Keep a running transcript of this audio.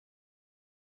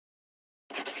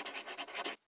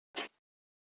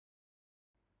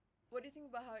What do you think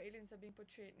about how aliens are being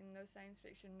portrayed in those science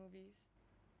fiction movies?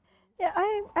 Yeah,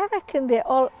 I reckon they're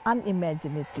all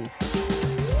unimaginative.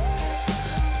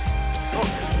 Oh,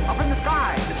 up in the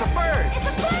sky, it's a bird! It's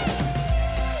a plane!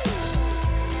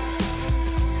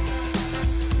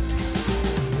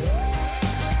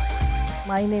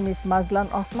 My name is Mazlan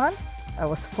Othman. I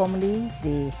was formerly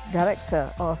the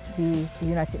director of the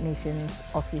United Nations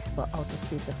Office for Outer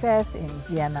Space Affairs in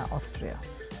Vienna, Austria.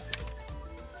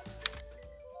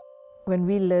 When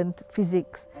we learned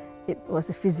physics, it was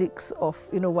the physics of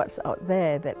what's out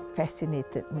there that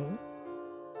fascinated me.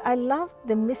 I loved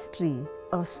the mystery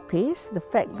of space, the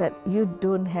fact that you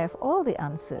don't have all the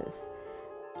answers.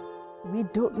 We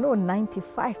don't know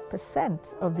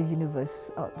 95% of the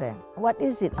universe out there. What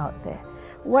is it out there?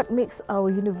 What makes our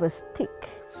universe tick?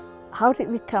 How did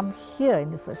we come here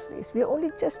in the first place? We're only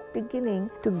just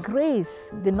beginning to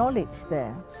graze the knowledge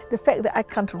there. The fact that I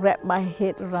can't wrap my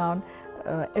head around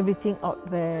everything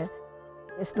out there.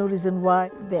 There's no reason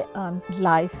why there aren't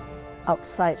life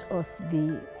outside of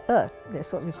the Earth.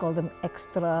 That's what we call them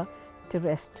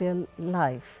extraterrestrial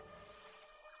life.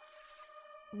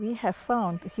 We have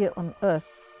found here on Earth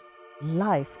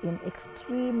life in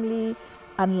extremely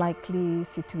unlikely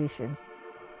situations.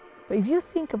 But if you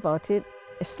think about it,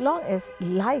 as long as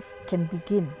life can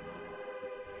begin,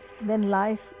 then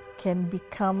life can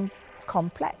become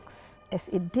complex as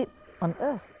it did on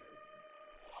Earth.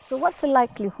 So what's the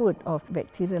likelihood of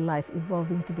bacterial life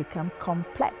evolving to become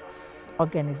complex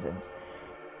organisms?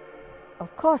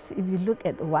 Of course, if you look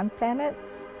at one planet,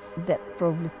 that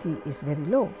probability is very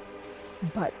low.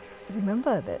 But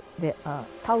remember that there are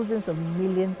thousands of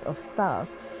millions of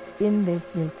stars in the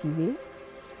Milky Way,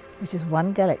 which is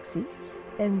one galaxy,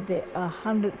 and there are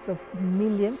hundreds of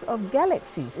millions of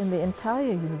galaxies in the entire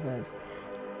universe.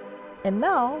 And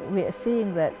now we are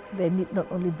saying that there need not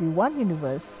only be one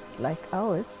universe like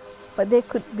ours, but there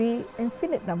could be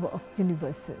infinite number of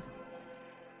universes.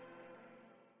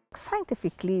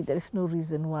 Scientifically, there is no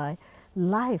reason why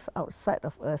life outside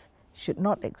of Earth should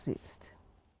not exist.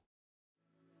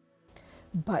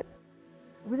 But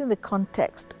within the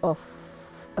context of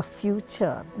a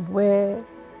future where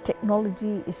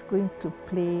technology is going to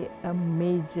play a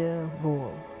major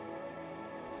role,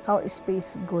 how is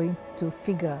space going to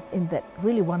figure in that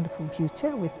really wonderful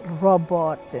future with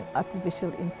robots and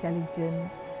artificial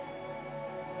intelligence?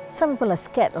 Some people are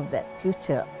scared of that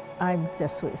future. I'm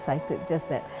just so excited just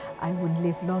that I wouldn't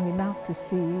live long enough to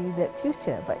see that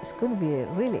future, but it's going to be a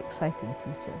really exciting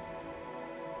future.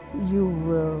 You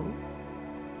will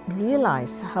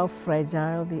realize how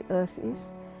fragile the Earth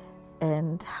is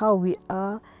and how we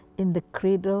are in the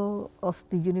cradle of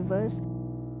the universe.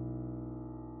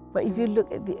 But if you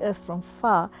look at the Earth from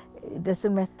far, it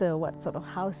doesn't matter what sort of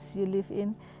house you live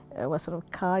in, what sort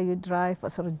of car you drive,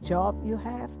 what sort of job you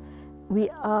have. We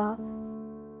are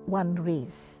one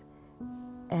race,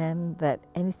 and that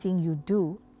anything you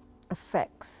do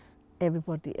affects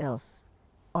everybody else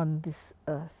on this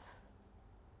Earth.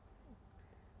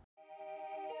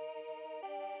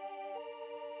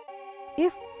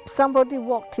 If somebody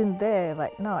walked in there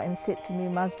right now and said to me,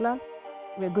 Mazlan,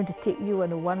 we're going to take you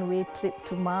on a one-way trip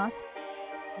to Mars.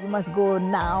 You must go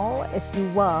now as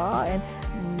you are, and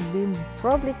we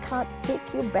probably can't take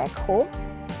you back home.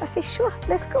 I say, sure,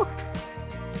 let's go.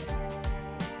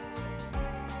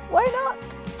 Why not?